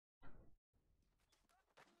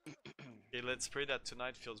Okay, let's pray that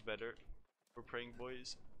tonight feels better. We're praying,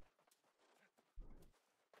 boys.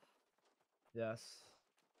 Yes.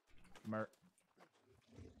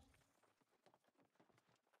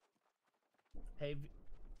 Hey,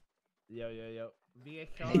 yo.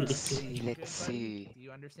 VHR, Let's see. you Let's good, see. buddy? Do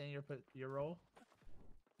you understand your role?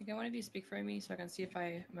 Okay, one of you speak for me so I can see if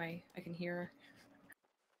I can hear.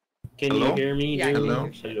 Can Hello? you hear me, Yeah, I June? can Hello?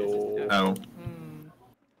 hear shit. Hello. Oh.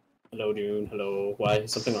 Hello, June. Hello. Why?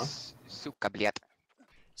 Something wrong? Suka bliat.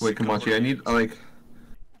 Wait, Kamachi, I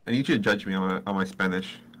need you to judge me on my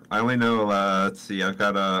Spanish. I only know, let's see, I've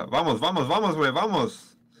got, vamos, wey,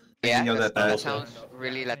 vamos! I Yeah, get yelled at that that. sounds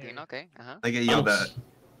really Latino. Okay. I get yelled at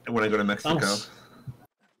when I go to Mexico. Vamos.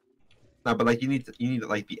 No, but like, you need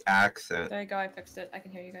like, the accent. There you go, I fixed it. I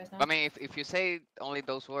can hear you guys now. I mean, if you say only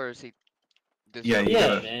those words, Yeah,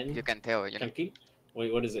 Yeah, man. you can tell. You know.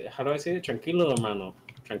 Wait, what is it? How do I say it? Tranquilo, hermano.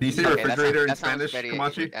 Can you say Tranquilo. Okay, refrigerator in that sounds Spanish, very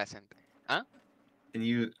Kamachi? good accent. Huh? Can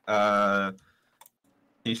you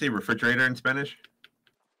say refrigerator in Spanish?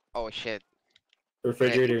 Oh shit.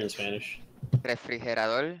 Refrigerator in Spanish.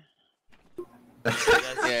 Refrigerador. That's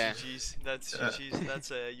Yeah. GG's. That's GG's.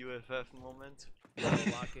 That's a UFF moment.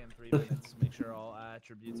 Lock in 3 minutes. Make sure all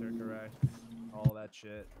attributes are correct. All that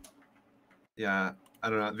shit. Yeah, I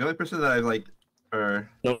don't know. The only person that I've like, or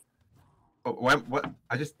Nope. oh, what?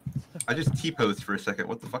 I just T-posed for a second.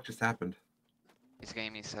 What the fuck just happened? This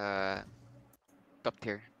game is top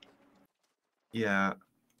tier. Yeah,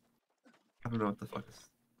 I don't know what the fuck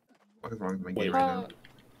is wrong with my Wait, game right now.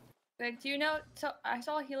 Like, do you know? So I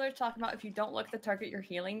saw a healer talking about if you don't look at the target you're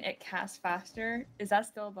healing, it casts faster. Is that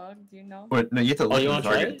still a bug? Do you know? Wait, no, you have to Oh, look you at want the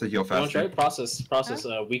to try target it? to heal You want to try faster. it? Process.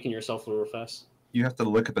 Weaken yourself real fast. You have to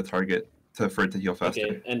look at the target for it to heal faster.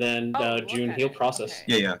 Okay, and then look June, at heal it. process.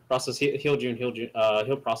 Okay. Yeah. Process. Heal June.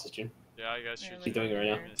 Heal process June. Yeah, I got you. Yeah, Keep doing it right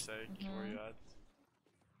now. Give me a sec. Where you at?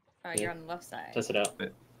 Oh, you're on the left side. Test it out. Yeah.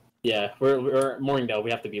 Yeah, we're Morningdale. We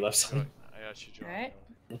have to be left side. I got you, John. Alright.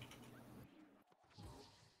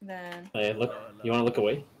 Then. Hey, look. You want to look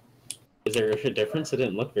away? Is there a difference? It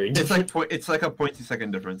didn't look very It's different. like it's like a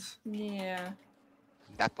 0.2-second difference. Yeah.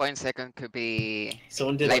 That point second could be.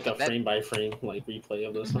 Someone did like a that- frame by frame like replay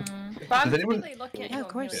of this one. But I'm Does anyone- typically looking at Yeah, you of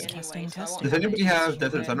course. anyway, Testing, so I won't testing. Does have anybody any have issue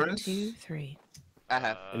Desert with it. Sunrise? 2, 3. I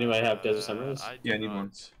have. Anybody have Desert Sunrise? I Yeah, I do need one.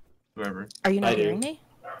 not. Whoever. Are you I not do. hearing me?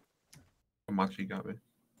 Kamachi got me.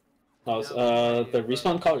 The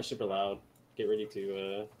respawn call is super loud. Get ready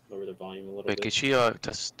to lower the volume a little Wait, bit. can she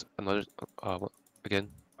test another again?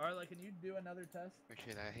 Arla, can you do another test? We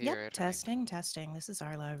should hear Yep, it. testing. This is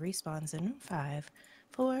Arla. Respawns in 5,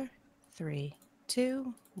 4, 3,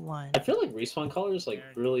 2, 1. I feel like respawn callers like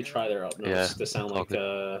really try their utmost Yeah, to sound like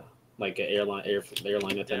okay. an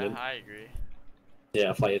airline attendant. Yeah, I agree.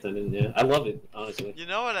 Yeah, flight attendant. Yeah, I love it honestly. You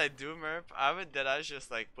know what I do, Merp? I would just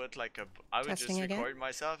like put like I would Testing just again? record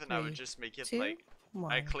myself and I would 3, just make it 2, like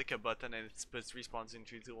 1. I click a button and it puts respawns in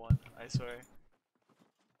 3, 2, 1. I swear.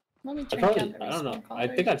 Let me I turn probably, down the I don't know. respawn I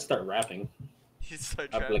think colors. I'd start rapping. He start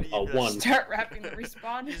I'd be like trapping a you guys. 1. Start rapping the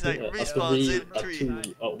respawn. He's like Yeah, a respawns 3, in a 3, 2,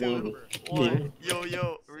 a 2, 1. 1.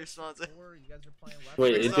 Yo, respawns in. You guys are playing left.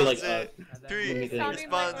 Wait, it'd be like Respawns in And then- 3, Let me think. Sounding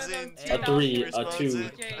like one of respawns in those 2, A 3, a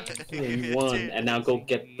respawns 2, in 1, and now go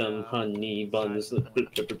get them honey buns. I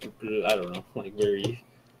don't know, like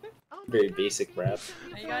very basic rap.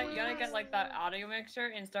 You gotta get like that audio mixer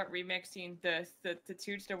and start remixing the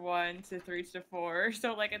 2 to 1 to 3 to 4.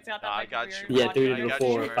 So like it's got that I like got weird you. Yeah, audio 3 to I the got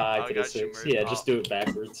 4, you, 5 I to the got you, 6. Merv. Yeah, just do it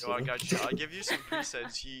backwards. Yo, I got you. I'll give you some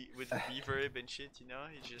presets. With reverb and shit, you know?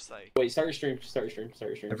 He's just like. Wait, start your stream.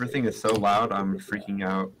 Everything is so loud, I'm freaking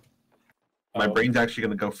out. My Oh. brain's actually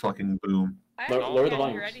gonna go fucking boom. I Lower- actually lower the can't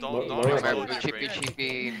volumes. hear anything. Lower- You lower guys the are volumes. not Chippy good.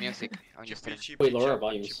 chippy music on your stream. Wait, lower our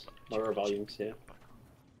volumes. Lower our volumes, yeah.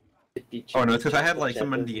 Oh no, it's because I had like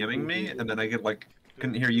someone DMing me, and then I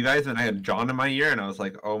couldn't hear you guys, and I had John in my ear, and I was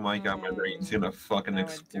like, oh my god, my brain's gonna fucking That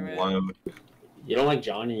would do it. explode. You don't like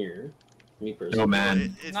John in your ear? Me personally. No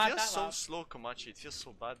man. It Not feels that so loud. slow, Komachi. It feels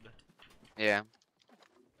so bad. Yeah.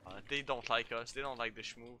 They don't like us. They don't like the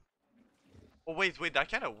shmove. Oh wait, that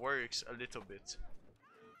kind of works a little bit.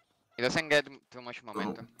 It doesn't get too much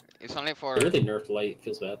momentum. It's only for They really nerfed light.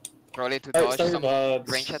 Feels bad. probably to Alright, dodge start your some VODs.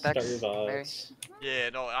 range Start attacks. your Maybe. VODs. Yeah,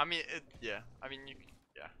 no, I mean,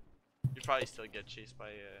 you probably still get chased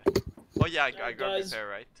by. Oh yeah, I got Guys. repair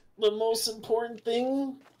right. The most important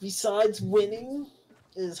thing, besides winning,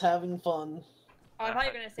 is having fun. Oh, I thought you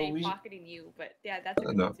were gonna say we- pocketing you, but yeah, that's a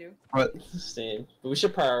good No. one too. But Same. But we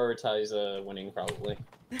should prioritize winning, probably.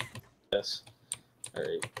 Yes.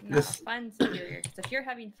 Alright. No, This- fun's superior. Because if you're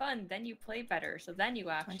having fun, then you play better. So then you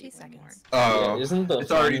actually 20 win more. seconds. oh, Isn't the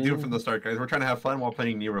it's already fun- doomed from the start, guys. We're trying to have fun while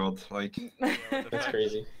playing New World. Like, That's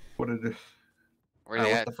crazy.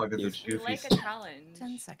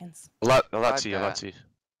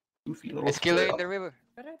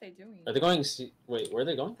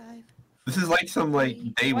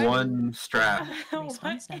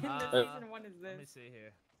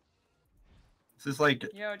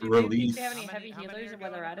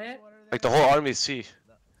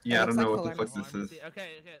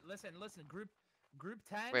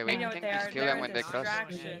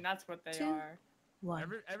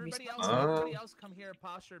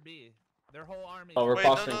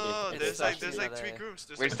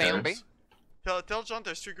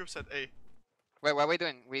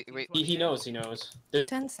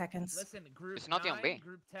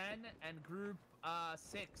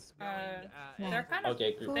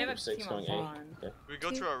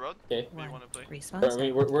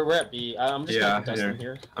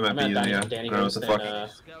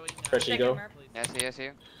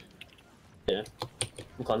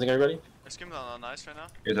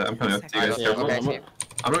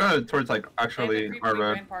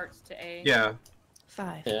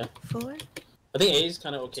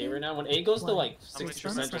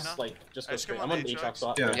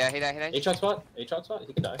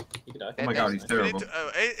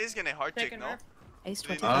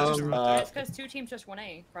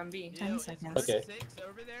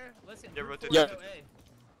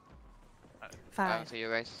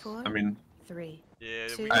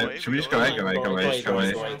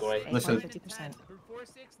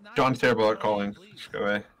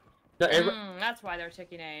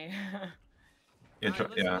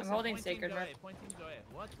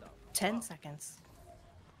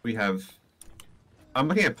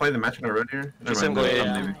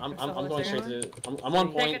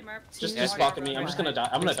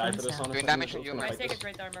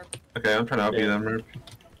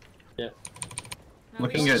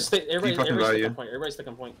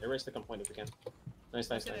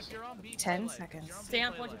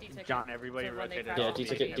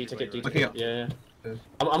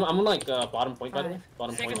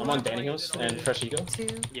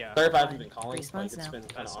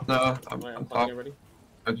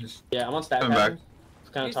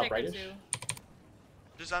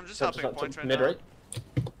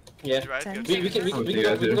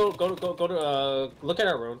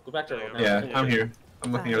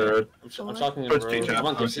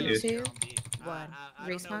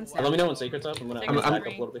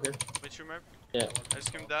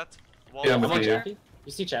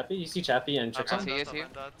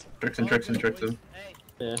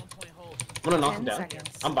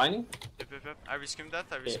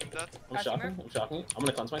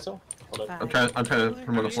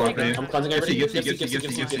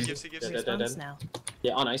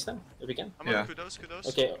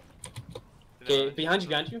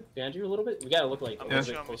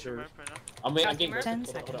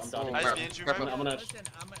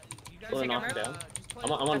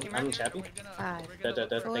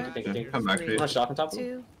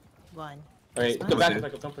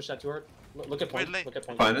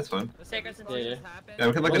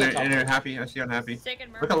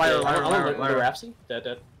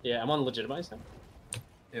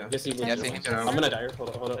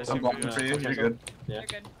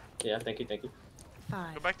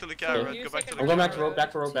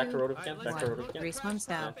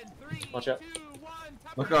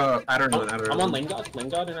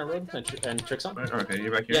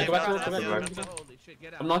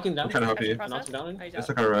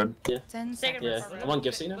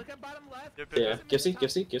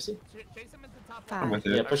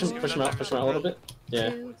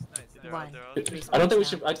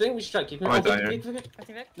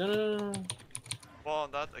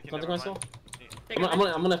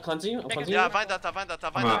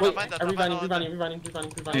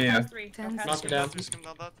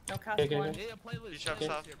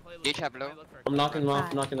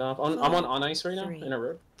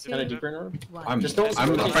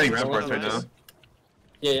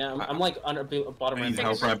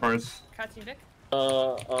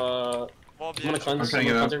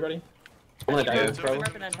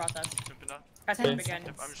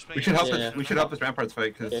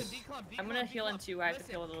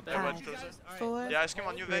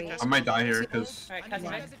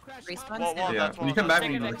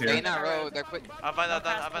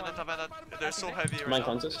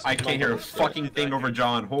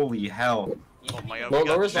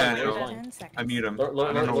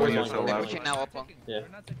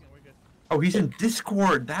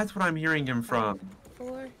 him from?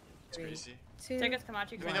 4, It's pretty 3, easy. 2. Take us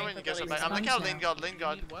Kamachi. Let me know when you guys are quickly. back. I'm looking at lane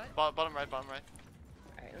guard, What? bottom right, bottom right.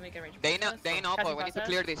 Alright, Let me get range. They know, but we need to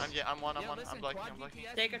clear this. I'm one. I'm Listen, blocking. Quad I'm blocking.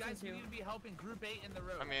 DPS, Take you it guys from two. need to be helping group 8 in the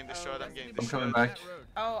road. I'm getting destroyed. I'm getting I'm coming destroyed. back.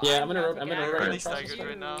 Oh, Yeah, I'm in a road. about I'm to in a get road. I'm Right really in front of staggered you.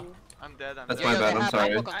 right now. I'm dead. I'm That's dead. my Yeah, bad, they I'm have sorry.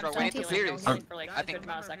 hypo I'm control. We still need to healing. clear I'm this. healing for like I a think. good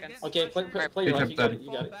amount of seconds. Okay, play your luck. You got it.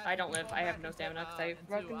 You got it. I don't live. I have no stamina because I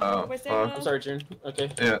broken Oh, my fuck. stamina. I'm sorry, June. Okay.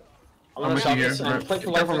 Yeah. I'm I'm gonna with shot you this. here. Play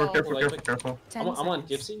for life. Careful. 10 I'm on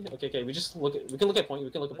seconds. Gipsy. Okay. We can look at point. We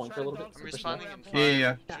can look at point for a little bit. I'm responding in 5.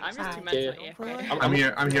 Yeah. Yeah, I'm just too Five, mentally four,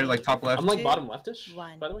 AFK. I'm here, like top left. I'm like Two, bottom leftish.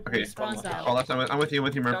 one. By the way. Okay. Respawn Bottom zone. All left. I'm with you,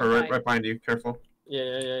 Don't Merper, die. right behind you. Careful.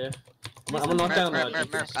 Yeah. I'm gonna knock down.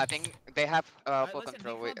 I think they have full listen,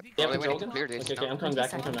 control. we We can't Yeah, probably control need to again? clear this. Okay, I'm coming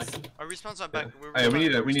back. I'm coming back. Our respawns are back. We're Hey, we need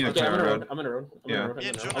to Okay, clear I'm in our a road. road. I'm in a road. Yeah. Me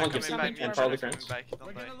and June I'm are on coming Gipsy back. Me and and probably June are coming friends. back. We're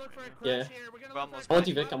Don't gonna die. look for a crash Yeah. here. We're gonna We're look almost for I'm with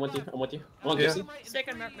you, Vic. I'm with you. I'm on Yeah. Gipsy. Stick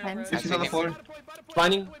and Merp. Ten Is he on the floor?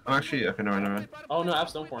 Finding. I'm actually. Okay, no. Oh no,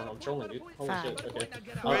 abs don't form. I'm trolling, dude. Holy Five. shit. Okay.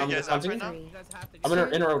 Where I'm you guys at hunting. right now? Three, I'm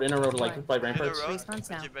in a road like One. by In a ramparts. row? Respawns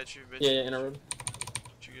now. Okay, bet you. Yeah, in a road.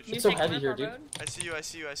 You It's so heavy here, dude. I see you.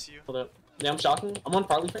 Hold up. Yeah, I'm shocking. I'm on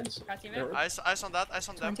Farley friends. In a road. Ice on that. Ice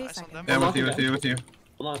on them. 20 Ice on them. seconds. Yeah, I'm with knocking you.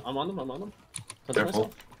 I'm on them. Control Careful.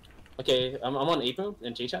 myself. Okay, I'm on 8 mode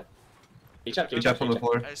and J-Chat. J-Chat's on the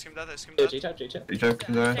floor. I screamed that. Yeah, J-Chat. J-Chat. J-Chat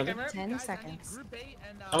can die. Stick and Merp. 10 seconds.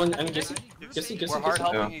 I'm Gipsy. We're hard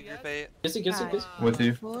Yeah. helping you, group 8. Gipsy. With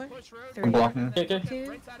you. 4, I'm 3, blocking. Okay.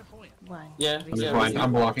 2, 1. Yeah, I'm just yeah. blocking.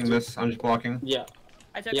 I'm blocking this. I'm just blocking. Yeah.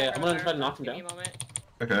 I took Yeah, it I'm gonna earlier. try to knock him Give me down. a moment.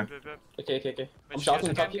 Okay. Okay. I'm shocking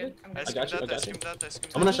on top of you. I'm I good. got you. I screamed that.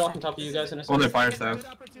 I'm gonna shock on top of you guys in a On second. their fire staff.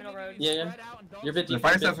 Middle road. Yeah. You're a bit The deep.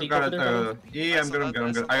 fire bit staff have deep got over it. there, Yeah, I'm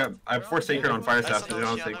good. I have 4 sacred on fire staff. They're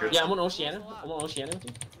not sacred. Yeah, I'm on Oceana with you.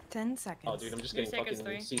 10 seconds. Oh, dude, I'm just getting Your sacred's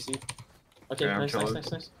fucking 3. CC. Okay, Yeah, I'm nice.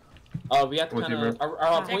 chilling. We have to With you, kind of. bro.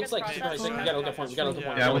 Our Take points us like process. super high. We gotta look at point. We gotta look at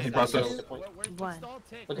point. Yeah, We with you, gotta process. look at point. 1.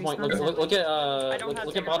 Look at point. Okay. Look at I don't have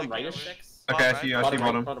look at bottom rightish. Okay, I see you. I see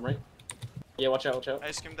bottom. Bottom right. Yeah, watch out.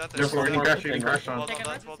 I screamed that. They're Four. getting crashed. Getting crashed on. Hold on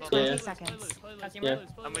that. 20 Yeah. seconds. Yeah.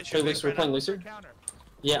 I'm with Play you. looser. We're playing looser.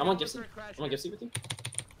 Yeah, I'm on Gipsy. with you.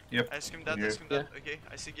 I screamed that. Here. Okay,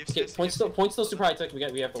 I see gifts. Okay, point's still super high tech. We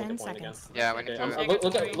have to look 10 at point again. seconds. Yeah, we need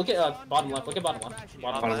Okay, to. look at bottom left. Look at bottom left.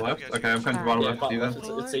 Bottom left. Okay, I'm coming to bottom Yeah, left. See bottom that?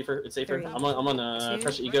 left. It's safer. Three, I'm on two,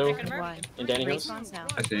 Fresh Ego 1. and Danny House. Respawns now.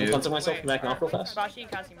 I see I'm you. cleansing myself back off real fast. Bashi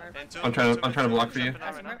and Cassie Merp. I'm trying to block for you.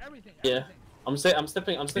 Yeah. I'm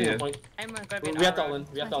stepping Yeah. on point. I'm gonna be We have to all in.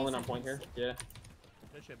 We have to all in on point here. Yeah.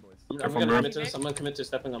 I'm Careful, gonna Merp. commit to this. I'm gonna commit to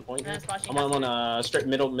stepping on point here. Then Bashi I'm and on Cassie. straight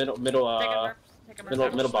middle bottom.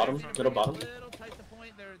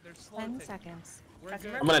 10 seconds. Cassie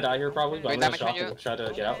I'm Merp. gonna die here probably, but Wait, I'm gonna damage on shock you? and try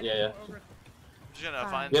to get out. Yeah. Just gonna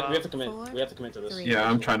find We have to Four, commit. We have to commit to this. three, Yeah,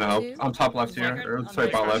 I'm trying to help. I'm top left here. Or sorry,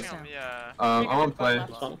 bottom left. Yeah. I'm on play.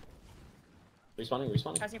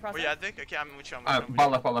 Respawning. Cassie Oh process. yeah, Dick. Okay, I'm with you. Ball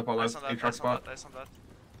left. Ice on that. A-truck spot. Ice on that.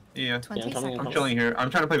 Yeah. 20 I'm coming in. seconds. I'm chilling here. I'm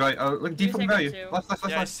trying to play value. Look, deep from value. Left.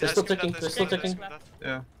 Yeah, I They're still ticking, they're still ticking.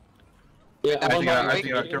 Yeah. Yeah, I think I wait,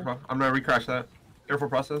 got careful. I'm gonna recrash that. Careful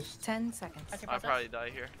process. 10 seconds. Cassie I'll process. probably die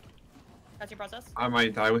here. Cassie process. I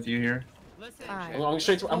might die with you here. Five,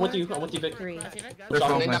 I'm with you, Vic. 3, Cassie Vic. They're Shocking. still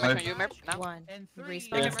on my Damage on side. you, Merp, now. 1. Yeah,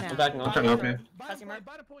 Respawns I'm now. backing I'm off. trying to help you. Cassie Merp.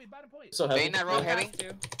 So They heavy. in that row heavy.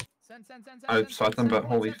 I shot them, but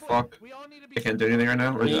holy fuck. I can't do anything right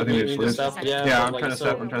now. Or I think they just lose. Yeah, I'm trying to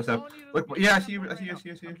step. Look, yeah, I see you.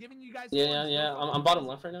 Yeah. I'm bottom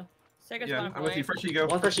left right now. Take us Yeah, bottom I'm with you. point. Fresh ego.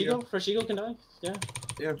 One Fresh Ego can die. Yeah.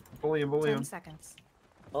 Yeah, bully him. 10 seconds.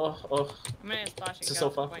 Oh. I'm gonna splash This and is go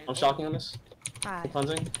so fucked. point. I'm shocking on this. 5,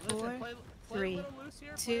 Cleansing. 4, 3,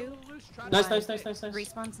 2, Nice. 1.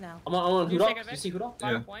 Respawns now. I'm on You Hoodok. take a You see Hoodok?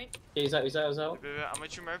 Bottom Yeah. point. Yeah, he's out. I'm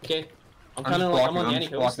with you, Merp. Okay. I'm I'm kind just of I'm blocking, on I'm Danny just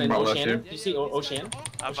Hills, then blocking my left Oceana. here. You see Oceana?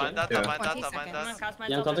 I bind that. Yeah. I bind 20 that. I bind I'm gonna that. cast Yeah, I'm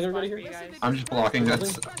myself counting and everybody splash here. for you guys. I'm just blocking.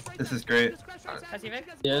 This is great. Cassie Vic.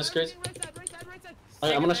 Yeah, that's crazy.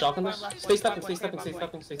 Okay, I'm gonna shock on this. Stay stepping. By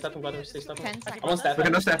the way, stay stepping. 10 seconds. I'm on staff. Okay,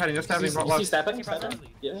 no staff heading. No staff You heading. see Left. stepping?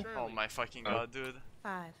 Yeah. Oh my fucking god, dude.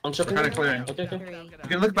 5, I'm tripping. We're kinda clearing. Okay. 3, We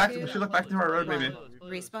can look back. We should look back to our road maybe.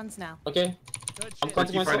 Respawns now. Okay. I'm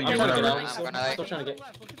cleansing keep myself. fighting I'm you, trying to get whatever. out. I'm Still trying to get.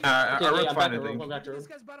 Our Okay, road's I'm fine, back I to road. think. Going back to road.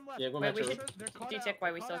 Yeah, going Wait, back we to should road. detect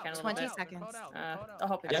why we still can a little 20 bit. seconds. I'll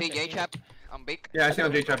help I you. see J-Chap. I'm big. Yeah, I see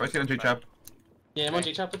on J-Chap. Yeah, I'm on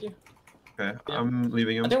J-Chap with you. Okay, Yeah. I'm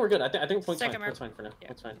leaving I him. think we're good. I think we're points fine. Second Points fine for now. Yeah.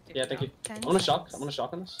 That's fine. Yeah, thank you. 10 I'm gonna shock. seconds. I'm gonna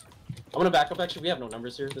shock on this. I'm gonna back up. Actually, we have no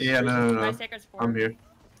numbers here. This is Yeah, crazy. no. My sacred's 4. I'm here.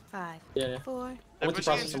 5, Yeah. 4, I went to pushing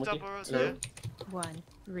process. into I'm with top you. road, No. 1.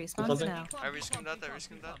 Respawns Something? now. I risking that.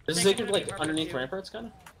 This is sacred, like underneath ramparts, kind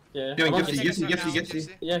of. Yeah. Doing I'm on Gipsy.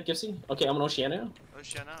 Yeah, Gipsy. Okay, I'm on Oceana now.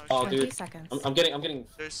 Oceana. Oh, 20 dude. seconds. I'm getting.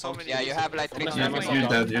 There's so many. Yeah, you have like 3 Yeah,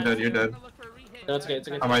 seconds. You're dead. No, it's okay, it's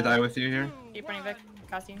okay. I might die with you here. Keep running, Vic.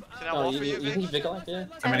 Casting. Can I Oh, wall for you, you Vic? can keep Vic alive, yeah.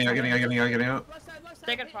 I'm getting out.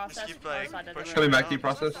 Stay good process. Keep like Outside pushing. Coming back down. to you,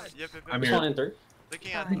 process. Yep. I'm Which one here. in third?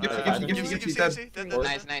 Looking at. Give dead.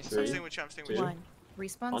 Nice, nice. I'm staying with you. I'm staying with you. 1.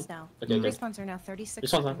 Respawns now. Okay, good. Respawns are now 36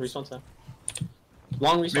 Respawn now, seconds. respawn now.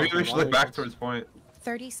 Long respawn. Maybe we should look back towards point.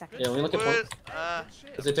 30 seconds. Yeah, we look at point. What?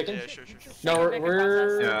 Is it ticking? Yeah, sure. No,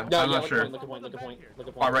 we're... Yeah, No, I'm not look sure. at point, look at point.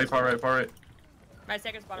 Far right. My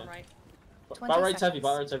second's bottom right. Bot right's heavy,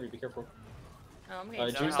 be careful. Oh, I'm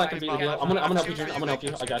gonna June's not gonna be the deal. I'm gonna help you, June. I'm gonna help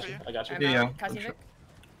you. I got you. Yeah. Casting Vic.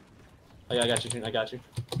 Oh, yeah, I got you, June. I got you.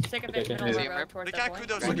 Second Okay, Vic, okay. middle of Yeah. the road towards They that can't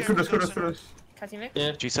point. Kudos. Casting Vic.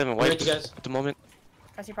 Yeah. G7 Wait, wiped you guys. at the moment.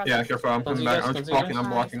 Casting process. Yeah, careful. I'm coming back. I'm just blocking. I'm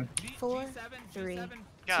blocking. 4, 3.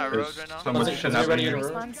 Got a road right now. So much shit happening here.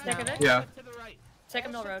 Respawns Second now. Vic. Yeah.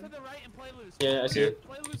 Second middle road. Yeah, I see it.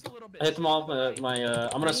 I hit them all. I'm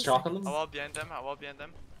gonna shock on them. I wall behind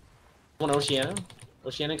them. One Oceana.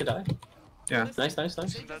 Oceana could die. Yeah. Nice. That's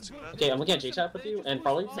Okay, I'm looking at J-Tap with you, and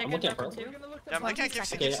probably. I'm Second looking at from Pearl. two. Yeah, I'm looking at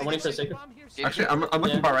keep Okay, I'm waiting for a secret. Actually, I'm looking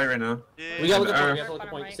Yeah. far right now. We gotta look at Uh, point, we gotta look at Bottom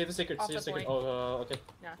point. right. Save the secret, Off save the the secret. point. Oh, okay.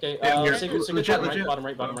 Yeah. Okay, Yeah, you're secret, legit. bottom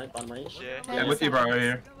right. Yeah. Yeah, I'm with you, bro, right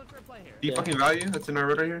here. Do you fucking value? That's in our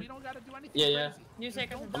road right here. Yeah. New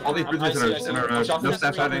second. All these bridges in our road. No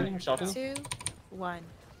step shocking. heading. 2, 1.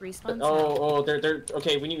 Respawns now. Oh, they're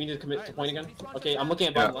okay. We need to commit to point again. Okay, I'm looking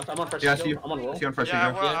at bottom left. I'm on fresh. Yeah, I see you. I'm on roll. See on fresh Yeah,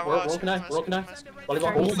 again. Yeah, roll can I?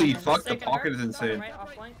 Volleyball. Holy fuck, the Second pocket hurt. is insane. Right,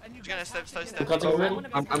 off point. Just gonna step. I'm cutting already.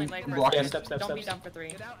 I'm blocking. Yeah, step. Don't be down for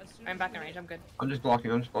 3. I'm back in range. I'm good. I'm just blocking.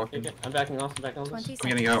 Okay, I'm backing off. 20 I'm seconds.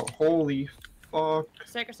 getting out. Holy fuck.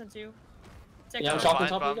 Second since you. Yeah, I'm Fine, shocking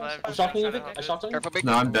top of you fine, guys. fine. I'm shocking you, Vic. Fine, I shocked him. Careful, big.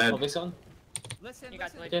 No, I'm Oh, dead. Vic's on. You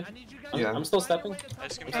got delayed. Okay. Yeah. I'm still stepping. I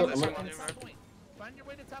just give me I'm this still- one.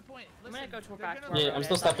 I'm gonna go to a back door. Yeah, I'm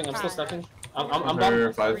still stepping. I'm bottom Number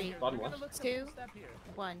left. 5. Bottom left. 2,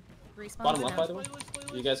 1. Respawns Bottom left, now. by the way.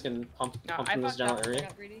 You guys can pump No, from I this fucked general up. I area.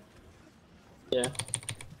 got greedy. Yeah.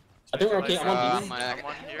 I think we're okay. I'm on I'm B. gonna I'm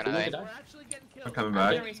on here. gonna Could die. die. I'm coming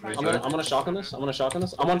I'm back. gonna respawn. I'm gonna shock on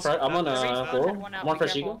this. I'm on floral. I'm on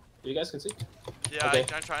fresh eagle. You guys can see. Yeah, Okay.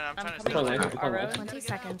 I'm trying I'm to coming Fine, to fine, our fine. road. 20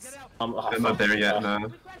 seconds. I'm not there yet,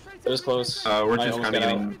 no. It was close. We're I just almost kind of got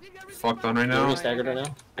out. getting fucked on right You're now. getting staggered right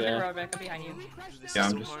now. I'm in Yeah. road back. I'm behind you. Yeah,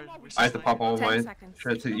 I'm just. I have to pop all 10 my seconds.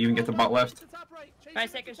 shit to even get the bot left. My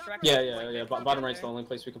second's direct. Yeah. Bottom right's the only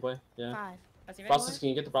place we can play. Yeah. 5, Process, can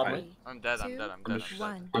you get the bottom right? 3, I'm dead. I'm dead.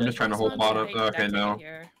 1. I'm just trying to hold bottom. Okay, no.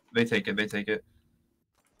 Here. They take it.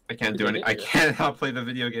 I can't do any. I can't outplay the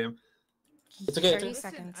video game. It's okay. 30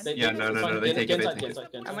 seconds. They- Yeah, it's no, fine. they Get take it, inside, they get take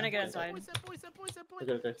inside, get I'm inside. gonna get inside.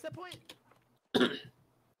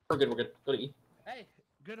 Okay. We're good. Go to E. Hey,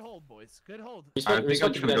 good hold, boys. Good hold. I think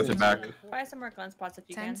I'm just gonna go to back. Buy some more gun spots if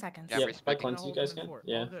you 10 can. seconds. Yeah, Yeah, respect. by cleanse you guys can. All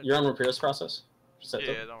Yeah. good. You're on repairs process. Set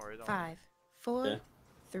Yeah, up. don't worry. 5, 4, Yeah.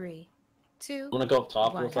 3, 2. I'm gonna go up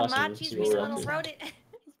top real One. fast and Kamachi's see where we're respawn at. road it.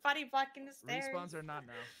 He's body blocking the stairs. Respawns are not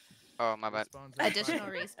now. Oh, my bad. Respawns are Additional fine.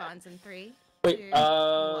 respawns in 3. Wait, 2,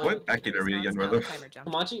 What? Back to the read again, Respawns brother. now. Timer jump.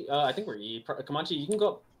 Kamachi, I think we're E. Kamachi, you can go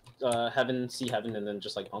up heaven, see heaven, and then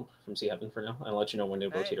just like pump from see heaven for now, and I'll let you know when to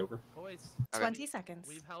rotate over. Boys, 20 seconds.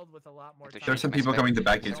 we've held with a lot more time. There's some people coming to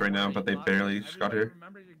back gates right now, but they barely just got here.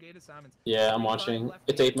 Remember your gate assignments. Yeah, I'm watching.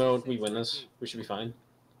 It's 8 mode. We win this. We should be fine.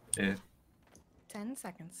 10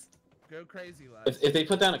 seconds. Go crazy, lads. If they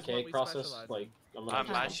put down a This is what cake we process, specialize in. like I'm gonna. I'm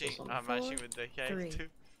Five, matching. something. I'm matching with the Three. K too.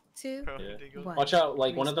 2, Bro, Yeah. they go. 1. Watch out!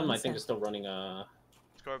 Like one of them, I Respawn think set. is still running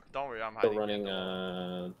Scorp, don't worry, I'm still hiding.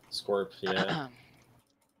 running Scorp. Yeah.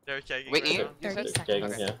 They're kegging Wait, right E? now. 30 Okay,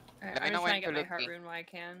 seconds. yeah. Alright, Let me I'm know just when trying to get to my look heart deep. rune while I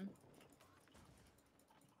can.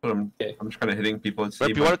 But Okay. I'm just kind of hitting people at Rep,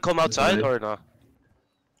 sea. you wanna come outside or not?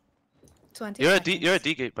 20 You're a seconds. You're a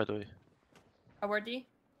D gate, by the way. Oh, we're D?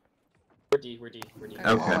 We're D. Okay.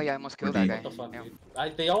 Oh, yeah, I almost killed that We're guy. D. What the fuck, Yeah.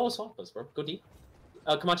 dude? They all swap us, bro. Go D.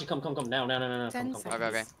 Kamachi, come. Now. 10 Come. seconds.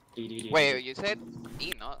 Okay. D. Wait, you said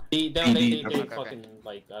E, not? They D. Okay. fucking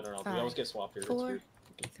like I don't know. They always get swapped here. It's 4, weird.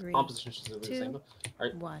 3, Compositions is the 2, same.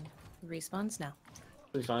 Alright, 1. Respawns now.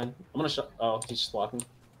 be fine. I'm gonna shut. Oh, he's just walking.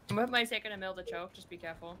 I'm with my second in the middle of the choke. Just be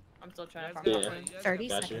careful. I'm still trying to farm Yeah. top lane. 30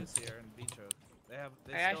 Gotcha. seconds. Here in Beach Road. They have.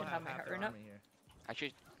 They I still should have my half heart their rune up. army here. I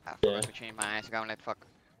should. I Yeah. forgot to change my eyes. Gauntlet, fuck.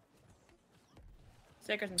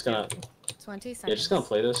 Second Just gonna. 20 seconds. Yeah, just gonna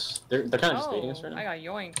play this. They're kind of just baiting us right I now. got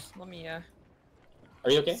yoinks. Let me, Are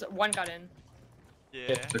you okay? so one got in. Yeah.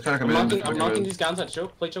 They're trying to I'm come in. knocking, I'm knocking these guns at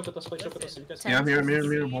choke. Play choke with us. You guys. Yeah, I'm here.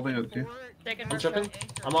 I'm holding it too. Second I'm first tripping.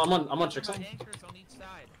 choke. I'm on tricks on.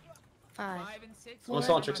 5, I'm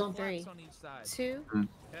still on tricks on. 3, 2, Mm.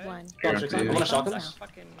 1. Go on tricks on. I'm gonna shock Respawns us. now.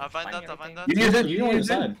 Fucking I find find that. everything. You use it. You You on use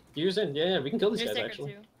it. inside. Use in. Yeah, we can kill these New guys second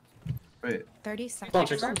actually. too. Wait. 30 Come on,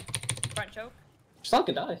 seconds. Trickson. Front choke. Trickson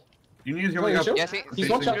can die. You need to Oh, heal you up. sure? Yeah, see, He's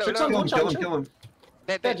one shot. Look, Trickson, look, one shot. Kill him. dead,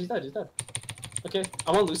 Dead, dead. he's dead, he's dead. Okay,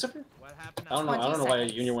 I'm on Lucifer. What happened? I don't know why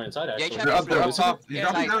Union went inside actually. Yeah, They're up there, up top. He's Yeah,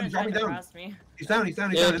 dropping like- down, he's dropping down. Harass me. He's down, Yeah,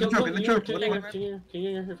 in the kill choke, in the choke.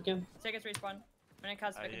 Junior, if you can. Take his respawn. I'm gonna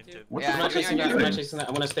cast I Pick need and 2. to- What Yeah, the I'm not fuck is chasing he that. I'm not doing? chasing that.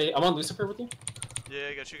 I'm gonna stay. I'm on Lucifer with you. Yeah,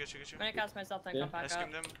 I got you. I'm gonna cast myself, then Yeah. come back Ask up.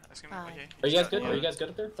 him them. Ask him Five. okay. Are you guys good? Yeah. Are you guys good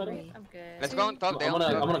up there? By the way? 3. I'm good. Let's go on top I'm down.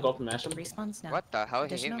 gonna go up and mash him. Respawns now. What the hell? He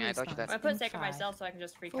hit Additional me. I dodged respawns. that. I put in Sacred 5, myself so I can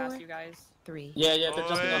just free 4, cast you guys. 3. Yeah, they're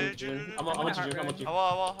jumping Oi, on June. I'm on June. I'm on June.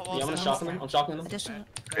 How Yeah, I'm gonna shock them. I'm shocking them. Additional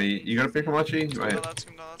Okay, you gotta pick Hamachi? Right. Let's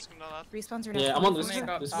come down. respawns are now. Yeah, I'm on fully Lucifer.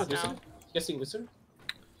 go up Lucifer. top Lucifer. now. You guys see Lucifer?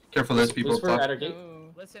 Careful, there's people up Lucifer at top. our gate.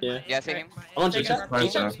 Ooh. Listen, Yeah. my Yeah, see him. I'm on Take J-Chap. it.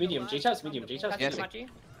 J-Chap's medium. J-Chap's medium. J-Chap's Cast medium. Machi.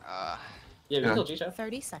 Yeah, we Yeah. kill J-Chap.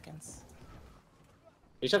 30 seconds.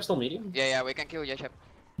 J-Chap's still medium? Yeah, we can kill Yeshap.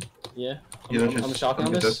 Yeah. Yeah, I'm shocking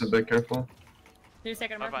on this. Just a bit careful. Do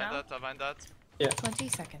Sacred I Mark bind now. that. I bind that. 20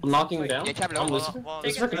 seconds. I'm knocking down. J-Chap low. I'm Lucifer. One.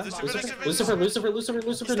 Lucifer, Take it.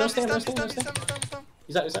 Lucifer, no stand, no stand.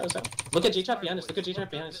 He's out. Look at J-Chap behind us, He died, he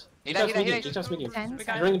died, he died. J-Chap's medium. 10 We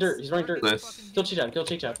got seconds. He's running dirt. Nice. Kill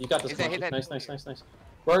J-Chap, you got this. He's dead, Come on. he's dead. Nice.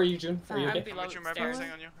 Where are you, June? Are you Five. okay? I'm below What's your map? stairs. I'm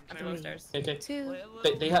staying on you. I'm I'm below staying on you. stairs. Okay.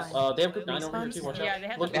 2. They have group 9 over here too, watch Yeah, out. they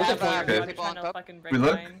have Look the They at have, point. Okay. They're trying to fucking break We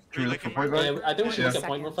look? mine. Should we look for point Yeah, guard? I think we should Yeah. look at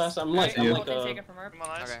point real fast. I'm Alright, like, I'll take it from her. Come on,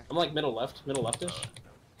 nice. Okay. I'm like middle leftish.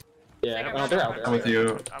 Yeah, Second no, round. they're out. I'm with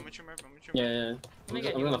you. I'm with your map. Yeah.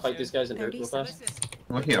 I'm gonna fight these guys in dirt 30 real fast. seconds.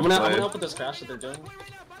 I'm looking at I'm gonna play. help with this crash that they're doing.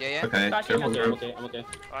 Yeah. Okay, Flash careful, in. girl. I'm okay.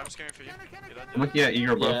 Oh, I'm scaring for you. Get out, I'm looking at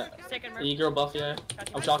Eagle buff. Yeah, Second Mark. E-girl buff, yeah.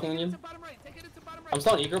 I'm shocking you. I'm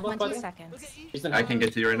still on E-girl buff, by 20 the way. seconds. He's the I can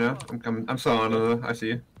get to you right now. I'm coming. I'm still on. I see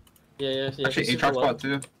you. Yeah. Actually, he's A truck super low. spot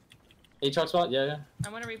too. A-truck spot, yeah.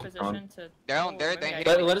 I'm gonna reposition to. They're on there, Oh, they're yeah,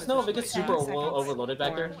 hitting Let us know if it gets 10 super seconds. overloaded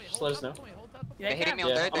back there. Just let us know. They're hitting me on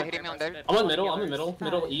Yeah, there. I'm- They're hitting me on there. I'm in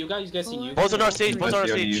middle. You guys see you. Both on our stage. Both on our I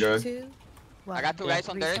see you stage. guys. 2. 1. I got 2 guys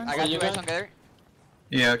on there. I Respawns got you 2 guys guys? on there.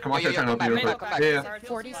 Yeah, come on, Yeah, try to help yeah, you real come quick. back, come Yeah, back. yeah.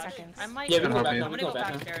 40 seconds. I might. Yeah, we can can go help back you. now. I'm We gonna can go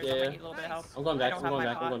go back backstairs. now. I Yeah. might need a little bit of help. I'm going back. I I'm don't going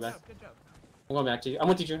have back. my I'm going back. pots. I'm going back to you. I'm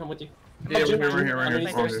with you, June. I'm with you. Yeah, June, we're June, here.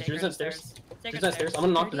 underneath We're stairs. here. June's upstairs. Take June's it upstairs. I'm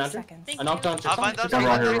gonna knock them 30 down. seconds. I knocked down I'll bind Trickson. that.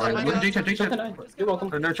 Yeah, we're here. Trickson, Look at J-Chap. You're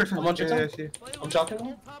welcome. Or no, Trickson. I'm on Yeah, Trickson. I see. I'm shocking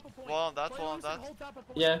them. Wall on that.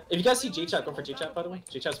 Yeah. If you guys see J-Chap, go for J-Chap, by the way.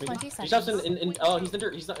 J-Chap's medium. 20 J-Chap's seconds. in oh, he's in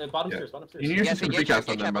dirt. He's not bottom Yeah. stairs. Bottom You stairs. need Yeah, to see some Yeshap. recast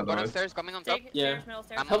on them, Yeshap. by I'm the going way. upstairs. Coming on top. Take Yeah. middle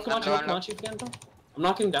stairs. I'm Help I'm Kamachi. low, Help I'm low. Kamachi again, bro. I'm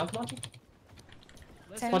knocking him down, Kamachi.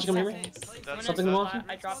 10 Watch him here. seconds. That's Something that. wrong?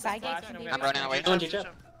 I dropped the Side splash gate and I'm can gonna I'm running away. Go on, J-Chap.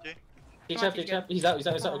 Okay. J-Chap. He's out.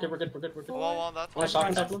 Okay, we're good. Wall on that. I wanna shock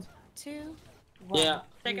him top of him. 2. 1. Yeah.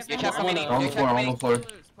 Take it Yeshap from on her. me. On the floor, on the floor.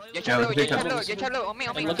 Yeshap Yeah, low. let's take Yeshap that. low. Yeshap low. On me.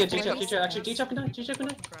 And look at J-Chap. Actually, J-Chap can die. J-Chap can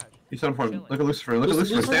die. He's on point. Look at Lucifer. Look at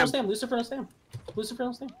Lucifer. Stab. Lucifer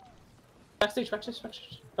on stam. Backstage.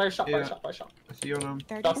 Fire shot. Yeah. Fire shot. I see you on him.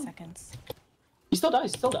 30 Stop him. seconds. He still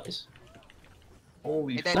dies.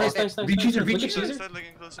 Holy He dead, fuck. dead, dead. V cheeser, V Look at cheeser. Cheeser. Start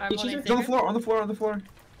looking closer. I'm He's holding cheater. He's Sacred. on the floor.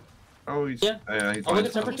 Oh, he's Yeah. he's Oh, look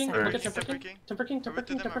at fine. Temper King. Alright. Look at Temper King. Temper King.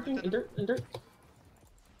 Everything. In dirt.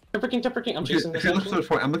 Temper King. I'm chasing this If you look actually. towards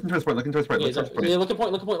point, I'm looking towards point. Yeah, look at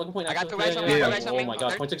point. I got actually. two guys on me, Yeah. two guys on me. Oh my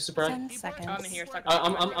god, point took super high. 10 seconds. I'm in here. Stuck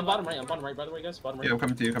I'm bottom right, by the way, guys. Bottom right. Yeah, I'm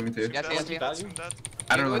coming to you. Yes, yes, yes. Value.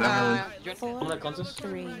 I don't know. June. 4. I'm gonna cleanse this.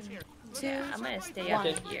 3. 2. I'm gonna stay One.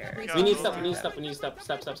 up here. We need step.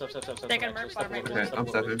 Step. Second mark, bottom right. Okay, I'm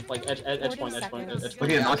stepping. Like edge point.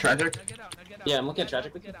 Looking at non-tragic. Yeah, I'm looking at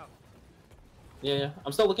tragic. Yeah.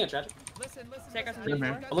 I'm still looking at tragic. Second from Here, the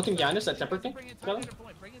man. floor. I'm looking behind us at Temper King.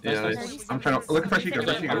 Yeah, Nice. I'm trying to look at fresh ego. I'm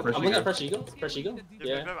looking at fresh ego.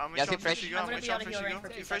 Yeah. I'm Yeah, with you see on fresh. Fresh Ego. I'm I'm gonna with be you on on a Fresh heal Ego. range for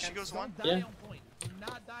 2 If Fresh seconds. Ego's one. Yeah.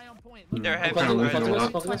 They're I'm heavy. trying to lose Cleanse you this,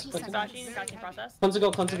 up. cleanse this. Scotching process. Cleanse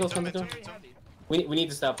go. We need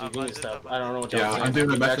to stop. We need to stop. I don't know what y'all Yeah, saying. I'm doing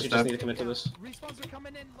my We best actually to just stop. need to commit to this. Respawns are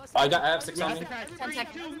coming in. I have 6 on me. 10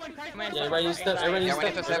 seconds. Yeah, everybody needs to step. Everybody needs Yeah, we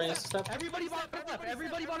need to to step. Everybody needs to step. Everybody bottom left.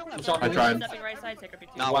 Everybody bottom I'm left. shocking. I tried. Stepping right side. Take a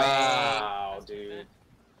P2. No way. Wow, dude.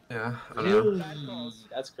 Yeah, I don't know.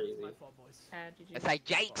 That's crazy. My fault, boys. GG. It's like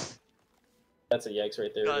yikes. That's a yikes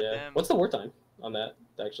right there. God Yeah. damn. What's the war time on that?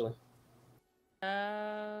 Actually.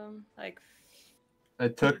 Like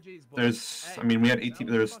It took. There's. I mean, we had 18.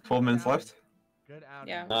 There's 12 minutes left. Good out.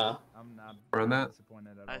 Yeah. I'm not Around that?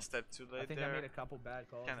 disappointed at I all. stepped too I late think I made a there. couple bad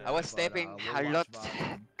calls. Kinda. there, I was but, stepping we'll a watch lot.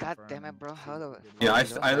 VOD and God confirm damn it, bro. How do Yeah,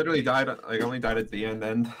 fuck I literally died. I only died at the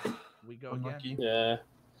end. We go Unlucky. again. Yeah.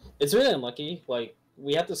 It's really unlucky. Like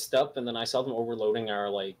we had to step, and then I saw them overloading our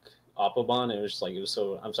like Oppoban. It was just like it was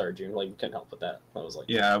so. I'm sorry, June. Like we couldn't help with that. I was like,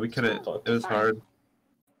 Yeah, we couldn't. It was hard.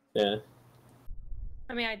 Yeah.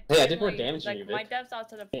 I mean, I Hey, I did more definitely- damage than like, you, my Vic. deaths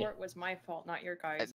outside of fort was my fault, not your guys'.